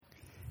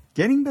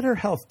Getting Better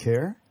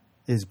Healthcare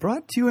is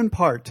brought to you in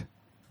part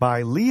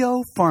by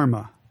Leo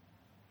Pharma.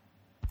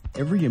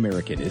 Every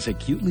American is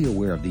acutely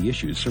aware of the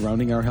issues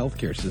surrounding our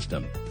healthcare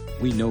system.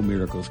 We know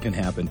miracles can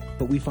happen,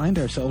 but we find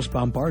ourselves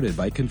bombarded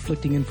by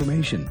conflicting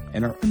information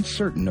and are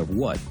uncertain of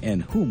what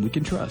and whom we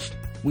can trust.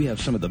 We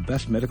have some of the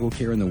best medical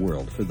care in the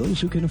world for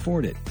those who can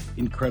afford it.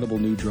 Incredible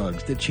new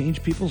drugs that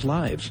change people's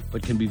lives,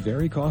 but can be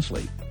very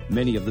costly.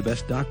 Many of the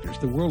best doctors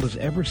the world has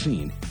ever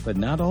seen, but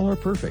not all are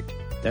perfect.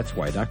 That's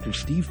why Dr.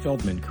 Steve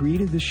Feldman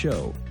created the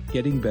show,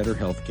 Getting Better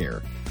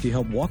Healthcare, to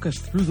help walk us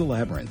through the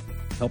labyrinth,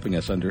 helping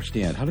us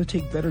understand how to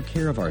take better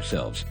care of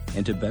ourselves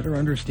and to better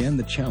understand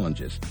the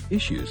challenges,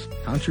 issues,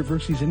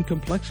 controversies, and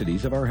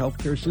complexities of our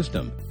healthcare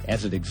system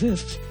as it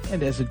exists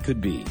and as it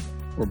could be.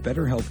 For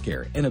better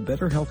healthcare and a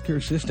better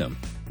healthcare system,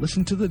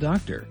 listen to the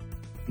doctor.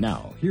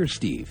 Now, here's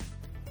Steve.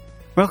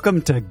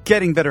 Welcome to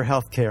Getting Better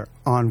Healthcare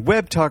on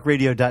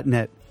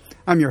webtalkradio.net.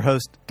 I'm your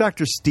host,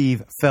 Dr.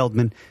 Steve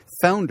Feldman,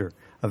 founder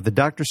of the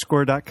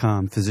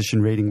DrScore.com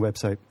physician rating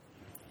website.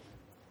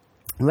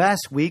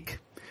 Last week,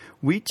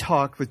 we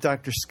talked with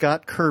Dr.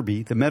 Scott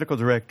Kirby, the medical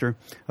director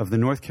of the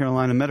North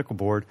Carolina Medical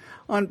Board,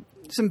 on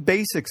some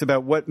basics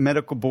about what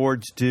medical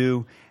boards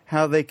do,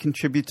 how they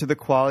contribute to the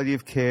quality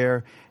of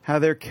care, how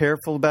they're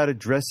careful about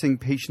addressing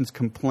patients'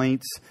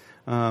 complaints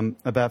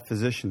about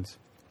physicians.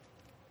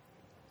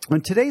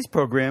 On today's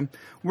program,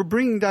 we're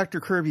bringing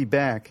Dr. Kirby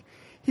back.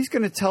 He's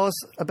going to tell us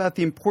about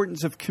the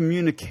importance of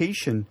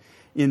communication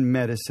in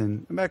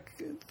medicine, about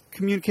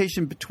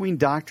communication between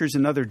doctors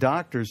and other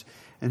doctors,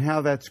 and how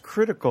that's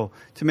critical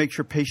to make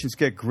sure patients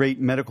get great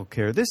medical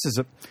care. This is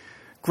a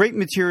great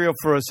material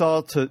for us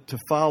all to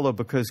follow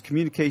because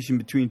communication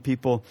between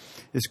people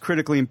is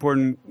critically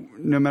important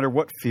no matter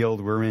what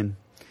field we're in.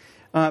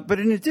 But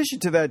in addition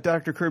to that,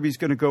 Dr. Kirby is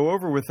going to go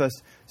over with us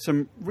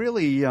some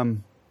really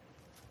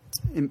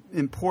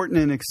important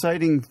and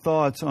exciting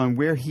thoughts on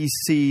where he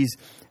sees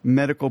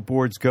medical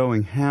boards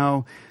going,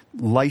 how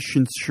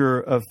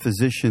licensure of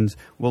physicians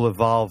will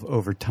evolve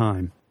over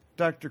time.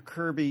 Dr.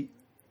 Kirby,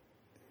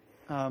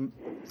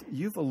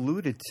 you've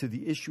alluded to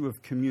the issue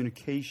of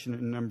communication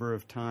a number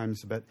of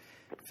times about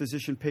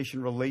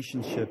physician-patient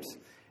relationships,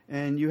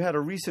 and you had a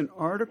recent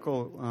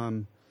article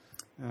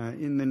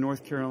in the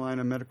North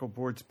Carolina Medical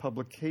Board's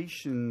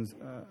publications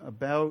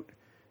about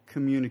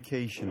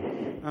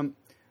communication.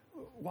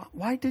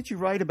 Why did you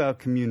write about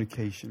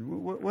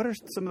communication? What are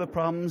some of the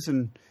problems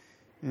and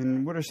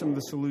what are some of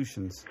the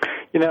solutions?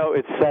 You know,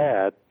 it's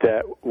sad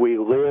that we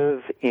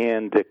live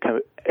in the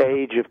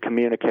age of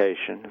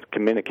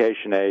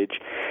communication age,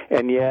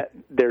 and yet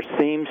there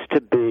seems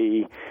to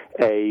be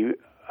a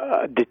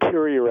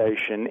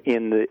deterioration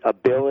in the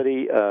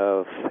ability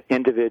of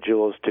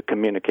individuals to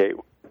communicate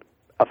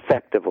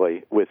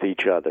effectively with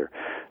each other.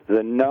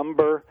 The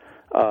number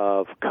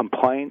of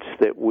complaints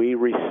that we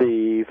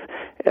receive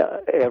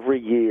every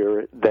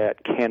year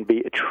that can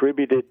be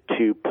attributed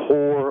to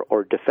poor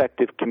or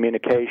defective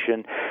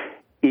communication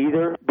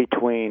either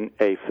between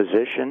a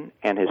physician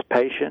and his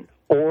patient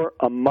or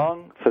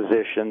among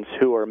physicians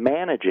who are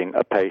managing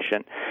a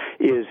patient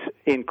is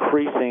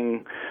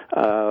increasing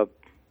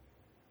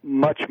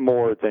much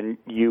more than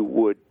you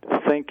would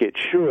think it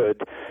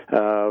should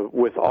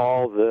with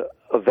all the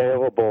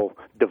available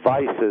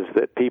devices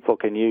that people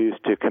can use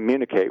to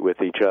communicate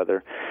with each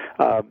other.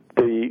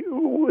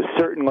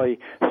 Certainly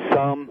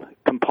some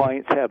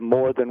complaints have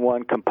more than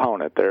one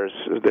component. There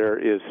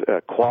is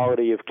a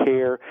quality of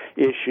care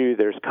issue,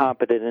 there's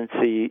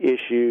competency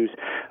issues,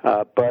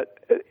 but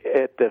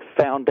at the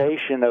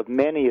foundation of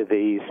many of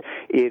these,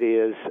 it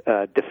is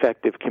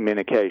defective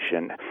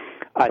communication.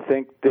 I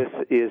think this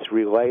is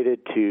related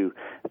to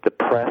the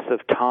press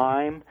of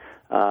time,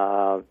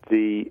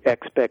 the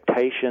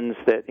expectations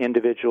that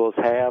individuals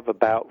have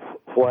about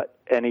what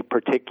any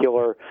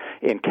particular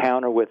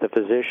encounter with a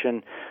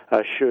physician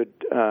should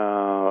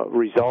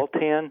result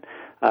in.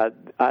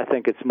 I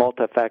think it's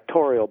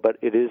multifactorial, but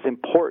it is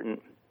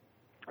important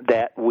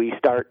that we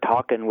start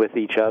talking with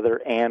each other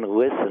and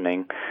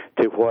listening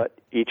to what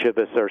each of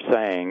us are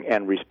saying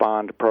and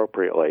respond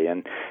appropriately.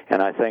 And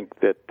I think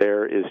that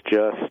there is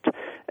just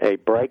a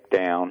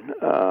breakdown,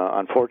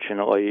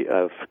 unfortunately,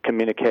 of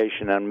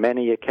communication on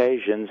many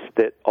occasions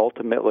that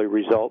ultimately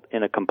result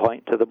in a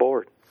complaint to the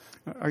board.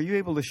 Are you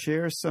able to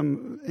share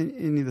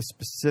any of the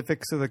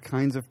specifics of the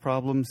kinds of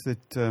problems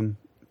that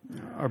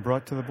are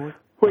brought to the board?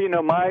 Well, you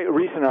know, my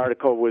recent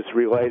article was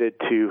related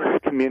to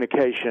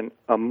communication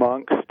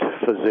amongst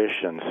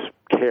physicians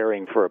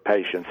caring for a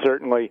patient.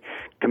 Certainly,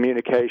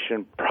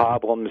 communication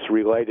problems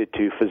related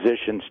to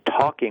physicians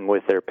talking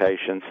with their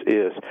patients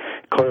is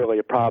clearly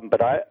a problem,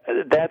 but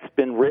that's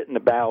been written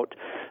about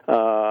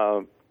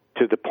to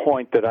the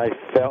point that I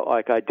felt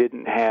like I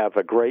didn't have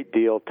a great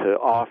deal to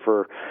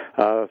offer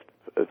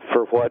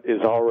for what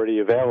is already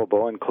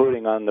available,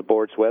 including on the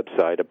board's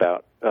website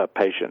about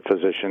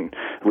patient-physician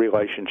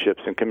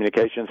relationships and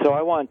communication. So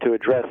I wanted to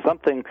address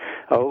something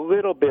a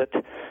little bit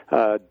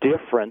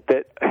different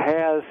that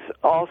has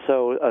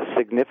also a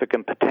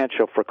significant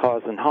potential for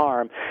causing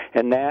harm,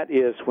 and that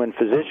is when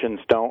physicians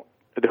don't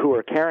who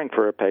are caring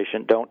for a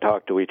patient don't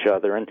talk to each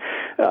other. And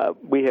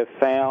we have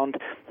found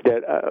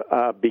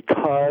that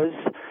because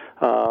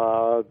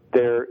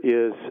there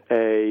is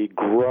a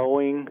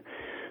growing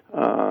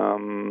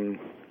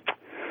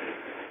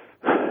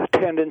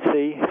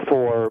tendency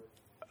for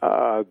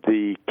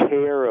the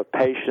care of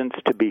patients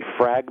to be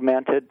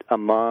fragmented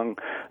among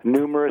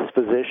numerous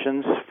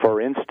physicians.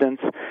 For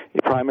instance,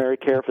 primary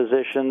care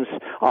physicians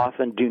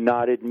often do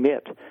not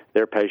admit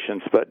their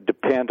patients but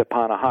depend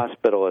upon a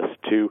hospitalist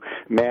to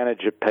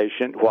manage a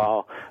patient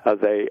while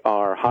they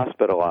are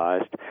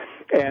hospitalized.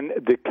 And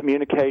the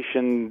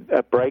communication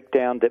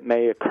breakdown that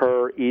may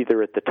occur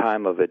either at the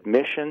time of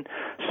admission,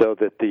 so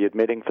that the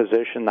admitting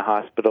physician, the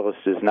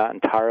hospitalist, is not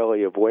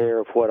entirely aware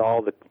of what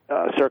all the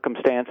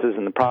circumstances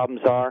and the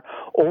problems are,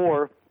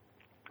 or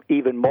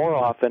even more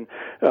often,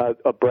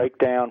 a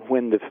breakdown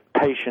when the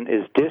patient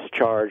is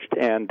discharged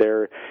and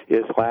there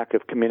is lack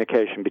of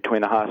communication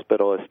between the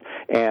hospitalist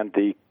and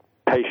the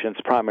patient's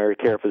primary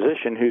care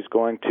physician who's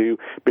going to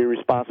be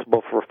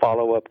responsible for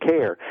follow-up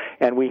care.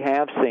 And we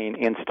have seen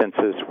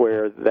instances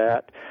where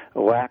that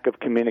lack of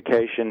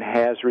communication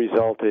has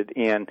resulted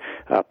in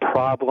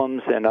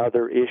problems and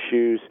other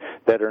issues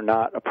that are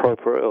not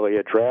appropriately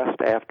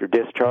addressed after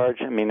discharge.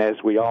 I mean, as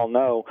we all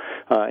know,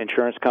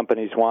 insurance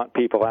companies want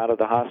people out of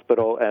the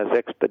hospital as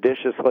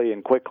expeditiously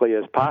and quickly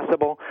as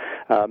possible.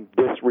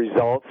 This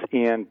results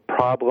in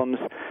problems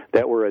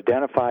that were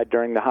identified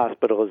during the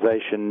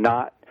hospitalization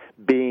not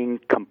being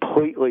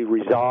completely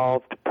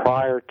resolved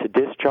prior to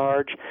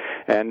discharge,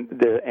 and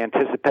the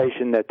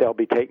anticipation that they'll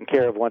be taken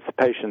care of once the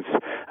patient's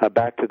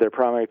back to their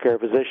primary care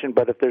physician.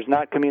 But if there's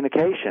not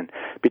communication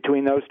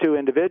between those two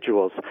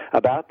individuals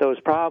about those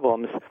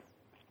problems,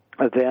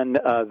 then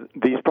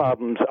these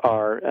problems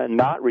are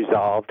not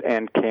resolved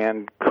and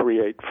can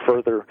create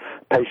further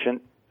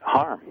patient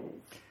harm.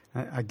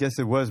 I guess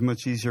it was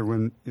much easier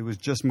when it was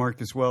just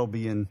Marcus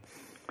Welby and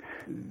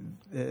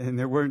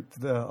there weren't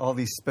all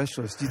these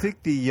specialists. Do you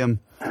think the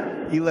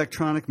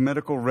electronic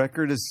medical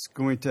record is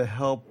going to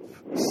help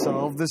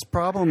solve this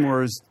problem,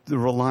 or is the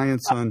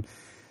reliance on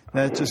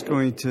that just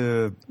going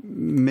to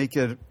make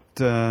it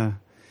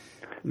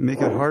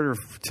harder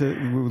to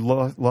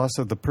loss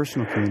of the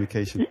personal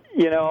communication?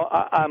 You know,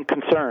 I'm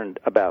concerned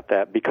about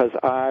that because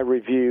I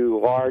review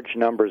large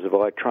numbers of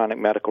electronic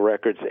medical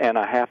records, and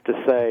I have to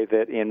say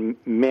that in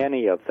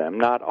many of them,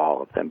 not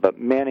all of them, but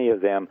many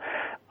of them,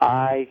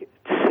 I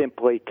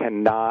simply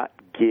cannot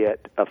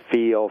get a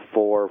feel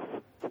for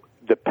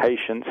the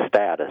patient's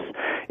status.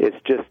 It's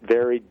just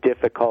very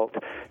difficult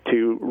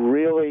to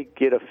really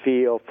get a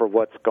feel for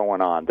what's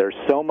going on. There's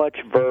so much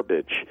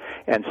verbiage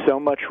and so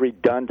much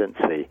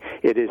redundancy.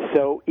 It is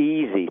so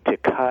easy to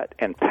cut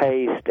and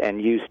paste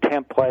and use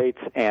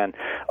templates and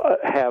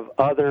have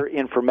other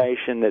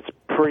information that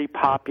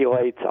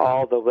pre-populates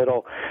all the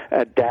little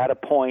data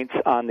points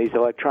on these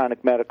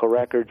electronic medical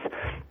records,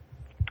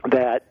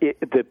 that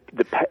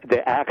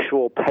the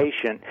actual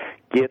patient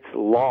gets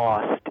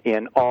lost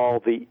in all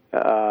the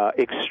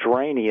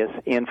extraneous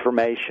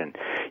information.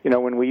 You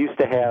know, when we used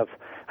to have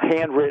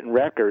handwritten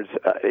records,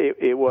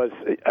 it was,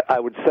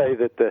 I would say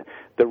that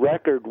the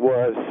record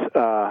was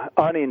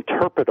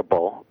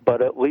uninterpretable,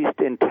 but at least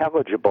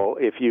intelligible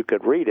if you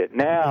could read it.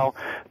 Now,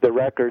 the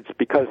records,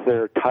 because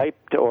they're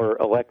typed or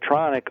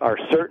electronic, are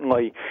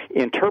certainly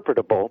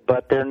interpretable,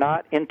 but they're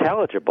not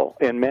intelligible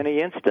in many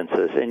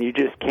instances, and you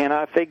just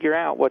cannot figure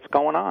out what's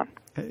going on.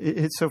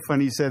 It's so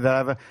funny you said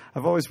that.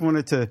 I've always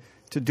wanted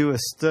to do a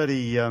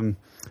study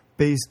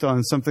based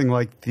on something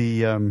like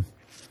the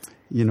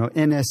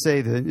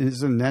NSA,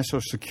 the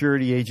National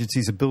Security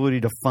Agency's ability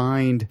to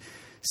find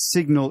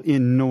signal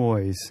in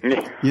noise.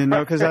 You know,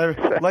 because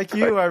like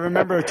you, I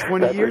remember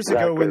 20 years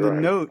ago when the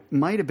note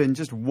might have been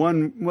just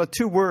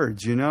two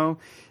words. You know,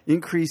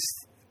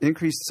 increased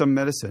some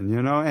medicine.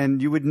 You know, and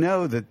you would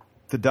know that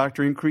the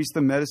doctor increased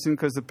the medicine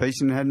because the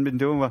patient hadn't been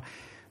doing well.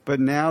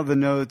 But now the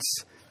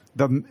notes.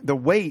 The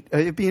weight,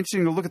 it'd be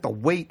interesting to look at the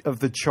weight of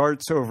the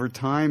charts over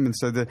time. And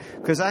so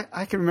because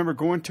I can remember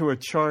going to a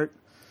chart,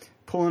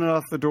 pulling it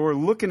off the door,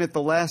 looking at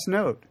the last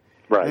note,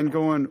 right, and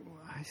going,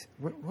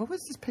 what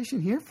was this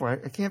patient here for?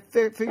 I can't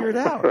figure it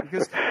out.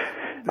 Because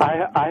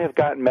I have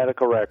gotten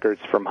medical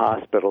records from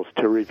hospitals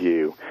to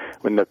review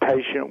when the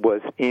patient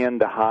was in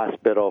the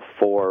hospital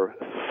for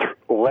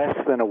less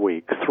than a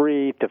week,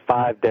 3 to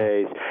 5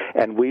 days,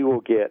 and we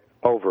will get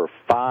over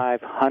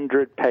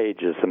 500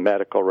 pages of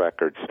medical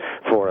records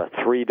for a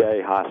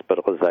 3-day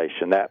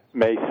hospitalization. That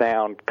may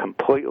sound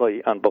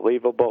completely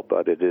unbelievable,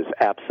 but it is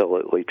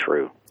absolutely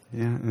true.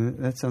 Yeah,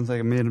 that sounds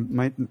like it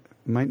might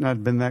not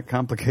have been that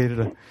complicated,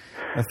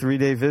 a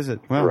 3-day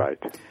visit. Well, right.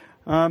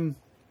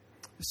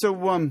 So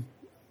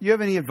you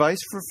have any advice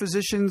for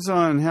physicians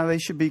on how they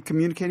should be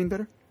communicating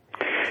better?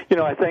 You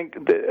know, I think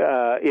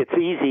it's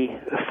easy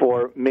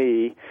for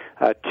me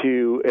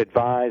to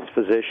advise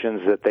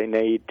physicians that they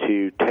need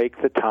to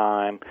take the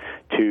time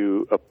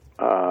to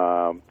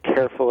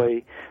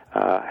carefully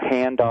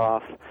hand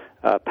off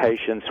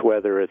patients,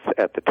 whether it's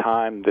at the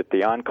time that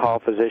the on-call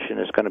physician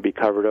is going to be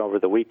covered over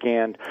the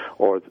weekend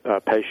or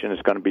a patient is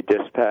going to be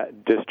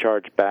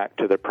discharged back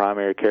to their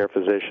primary care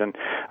physician.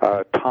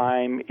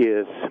 Time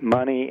is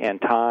money,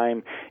 and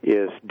time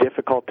is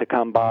difficult to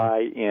come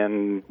by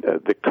in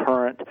the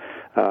current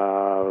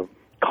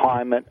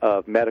climate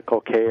of medical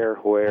care,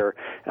 where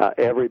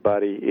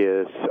everybody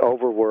is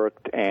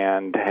overworked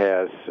and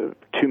has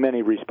too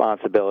many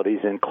responsibilities,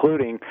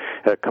 including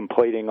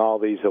completing all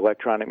these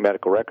electronic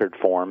medical record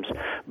forms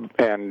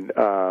and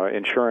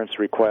insurance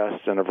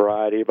requests and a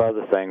variety of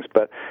other things.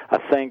 But I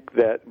think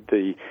that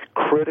the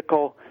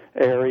critical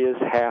areas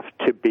have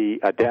to be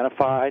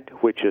identified,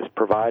 which is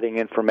providing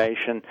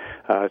information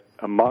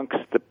amongst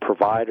the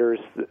providers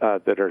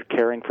that are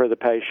caring for the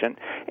patient,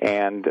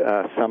 and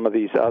some of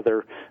these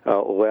other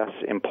less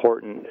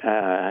important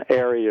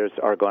areas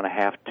are going to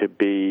have to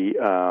be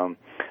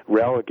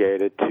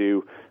relegated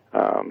to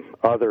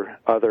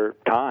other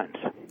times.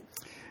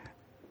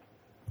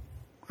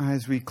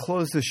 As we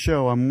close the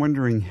show, I'm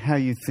wondering how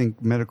you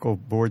think medical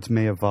boards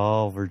may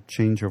evolve or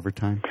change over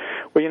time.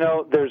 Well, you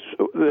know,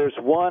 there's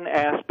one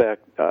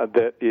aspect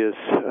that is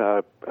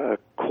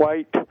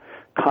quite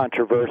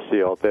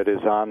controversial that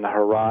is on the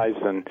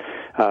horizon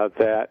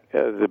that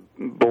the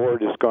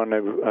board is going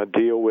to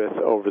deal with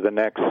over the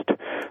next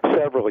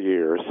several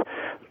years.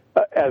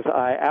 As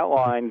I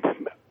outlined,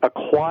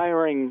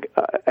 acquiring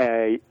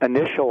a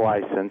initial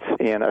license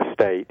in a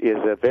state is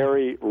a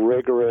very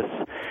rigorous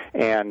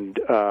and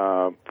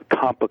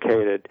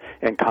complicated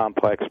and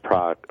complex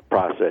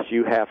process.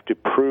 You have to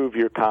prove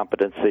your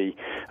competency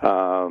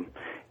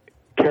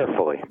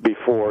carefully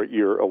before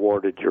you're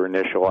awarded your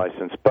initial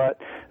license. But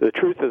the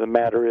truth of the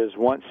matter is,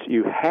 once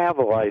you have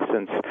a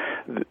license,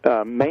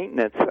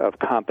 maintenance of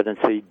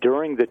competency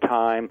during the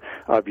time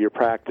of your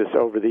practice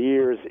over the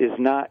years is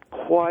not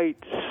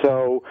quite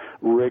so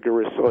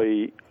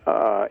rigorously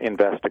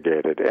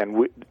investigated.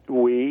 And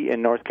we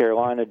in North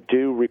Carolina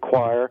do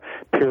require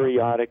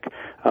periodic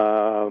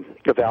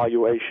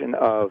evaluation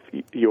of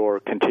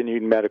your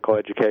continuing medical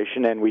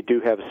education, and we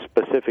do have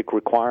specific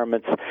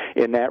requirements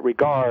in that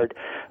regard.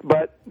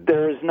 But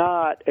there is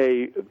not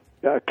a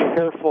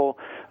careful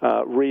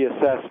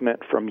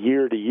reassessment from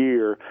year to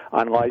year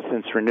on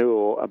license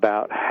renewal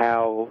about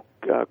how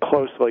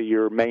closely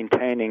you're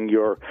maintaining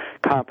your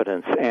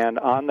competence. And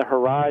on the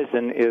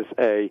horizon is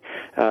a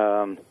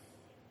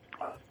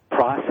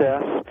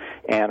process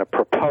and a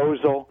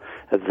proposal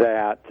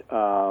that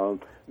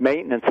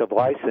maintenance of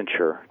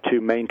licensure, to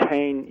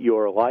maintain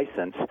your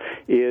license,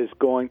 is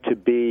going to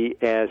be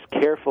as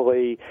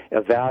carefully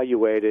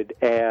evaluated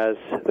as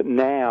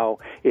now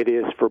it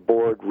is for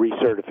board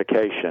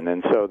recertification.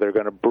 And so they're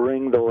going to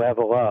bring the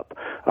level up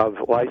of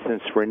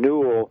license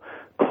renewal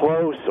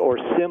close or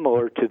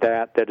similar to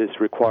that is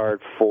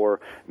required for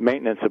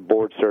maintenance of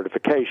board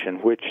certification,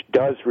 which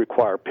does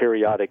require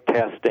periodic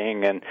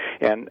testing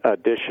and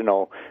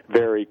additional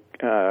very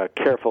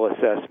careful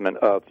assessment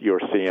of your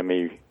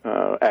CME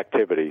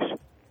activities.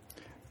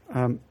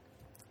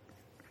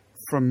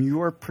 From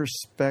your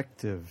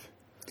perspective,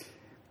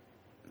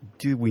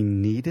 do we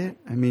need it?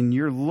 I mean,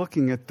 you're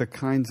looking at the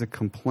kinds of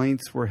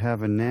complaints we're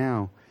having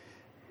now.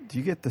 Do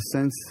you get the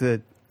sense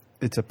that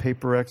it's a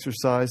paper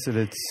exercise,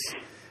 that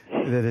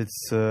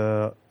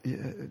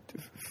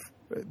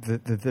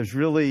there's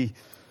really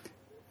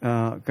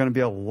going to be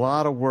a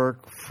lot of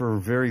work for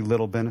very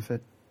little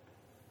benefit?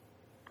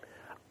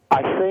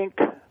 I think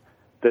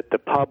that the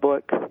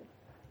public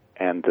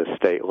and the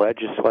state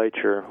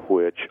legislature,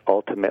 which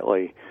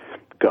ultimately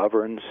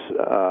governs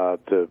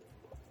the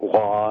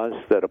laws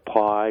that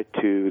apply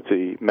to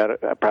the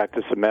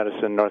practice of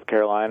medicine in North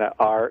Carolina,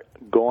 are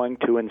going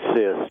to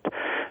insist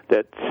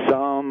that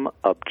some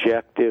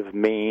objective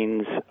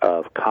means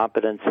of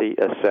competency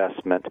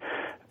assessment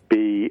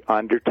be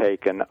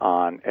undertaken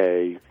on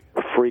a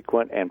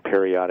frequent and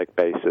periodic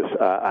basis.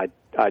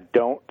 I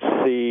don't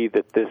see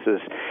that this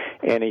is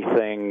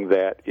anything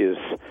that is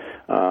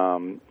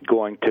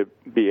going to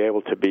be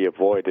able to be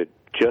avoided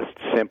just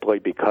simply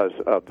because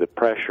of the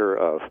pressure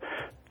of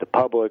the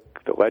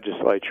public, the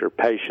legislature,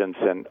 patients,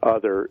 and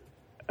other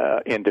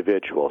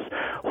individuals.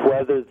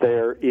 Whether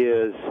there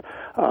is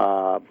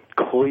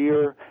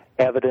clear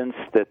evidence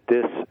that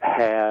this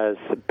has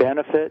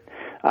benefit,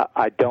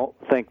 I don't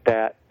think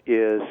that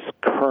is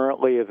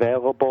currently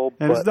available.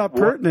 And it's not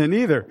pertinent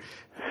either.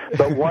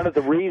 But one of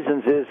the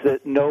reasons is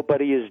that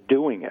nobody is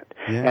doing it.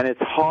 Yeah. And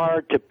it's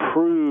hard to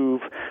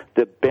prove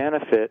the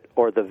benefit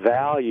or the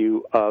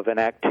value of an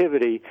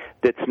activity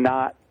that's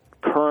not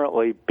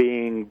currently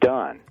being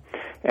done.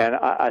 And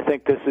I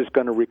think this is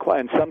going to require,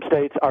 and some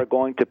states are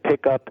going to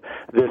pick up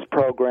this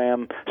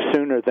program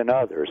sooner than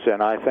others.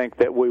 And I think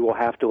that we will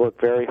have to look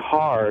very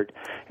hard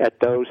at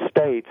those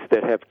states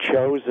that have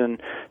chosen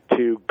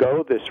to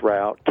go this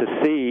route to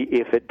see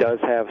if it does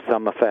have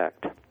some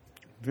effect.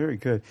 Very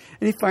good.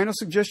 Any final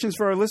suggestions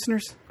for our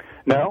listeners?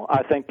 No,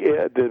 I think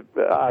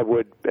I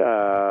would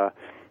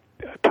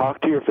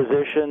talk to your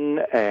physician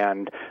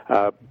and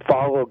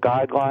follow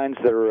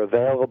guidelines that are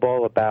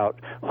available about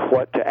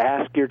what to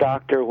ask your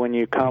doctor when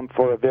you come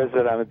for a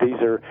visit. I mean,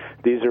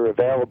 these are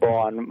available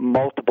on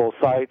multiple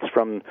sites,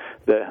 from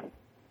the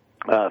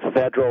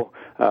federal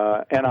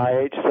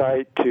NIH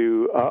site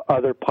to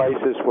other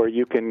places where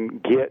you can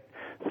get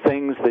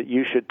things that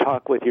you should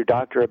talk with your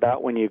doctor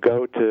about when you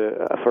go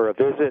for a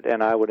visit.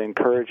 And I would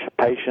encourage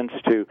patients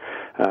to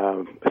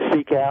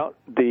seek out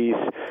these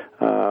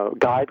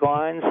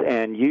guidelines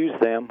and use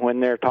them when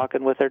they're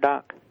talking with their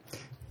doc.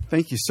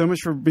 Thank you so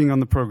much for being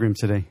on the program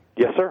today.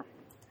 Yes, sir.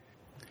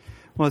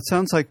 Well, it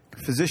sounds like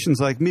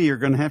physicians like me are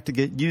going to have to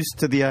get used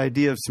to the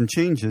idea of some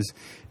changes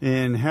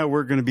in how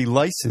we're going to be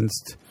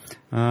licensed.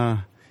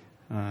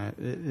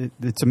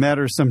 It's a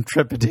matter of some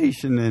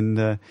trepidation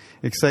and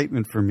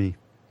excitement for me.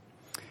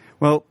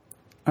 Well,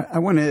 I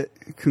want to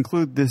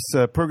conclude this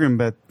program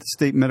about the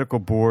state medical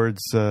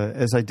boards,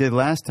 as I did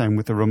last time,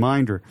 with a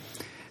reminder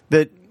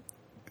that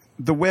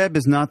the web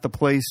is not the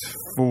place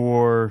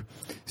for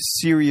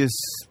serious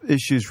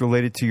issues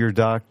related to your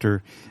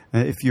doctor.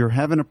 If you're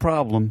having a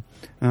problem,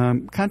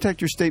 contact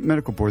your state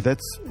medical board.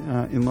 That's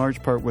in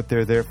large part what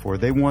they're there for.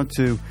 They want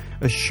to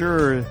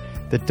assure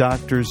that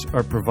doctors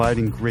are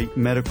providing great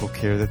medical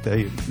care, that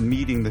they're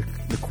meeting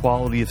the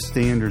quality of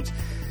standards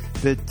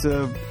that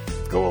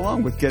go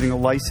along with getting a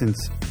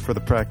license for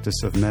the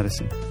practice of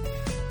medicine.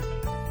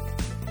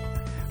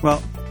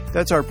 Well,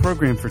 that's our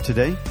program for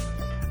today.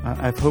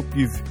 I hope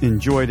you've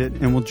enjoyed it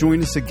and will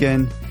join us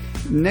again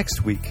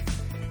next week.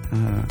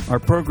 Our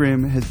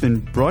program has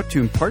been brought to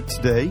you in part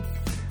today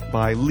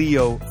by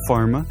Leo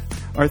Pharma.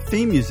 Our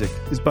theme music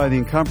is by the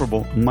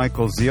incomparable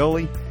Michael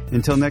Zioli.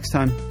 Until next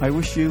time, I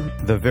wish you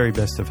the very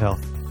best of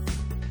health.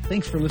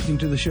 Thanks for listening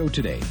to the show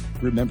today.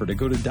 Remember to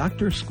go to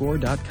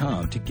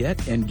DrScore.com to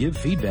get and give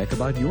feedback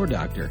about your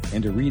doctor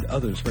and to read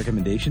others'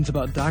 recommendations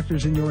about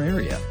doctors in your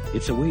area.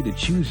 It's a way to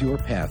choose your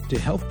path to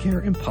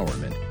healthcare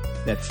empowerment.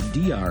 That's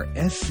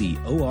DrScore.com.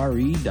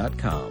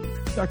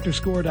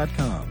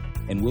 DrScore.com.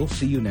 And we'll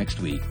see you next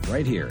week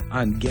right here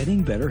on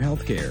Getting Better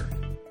Healthcare.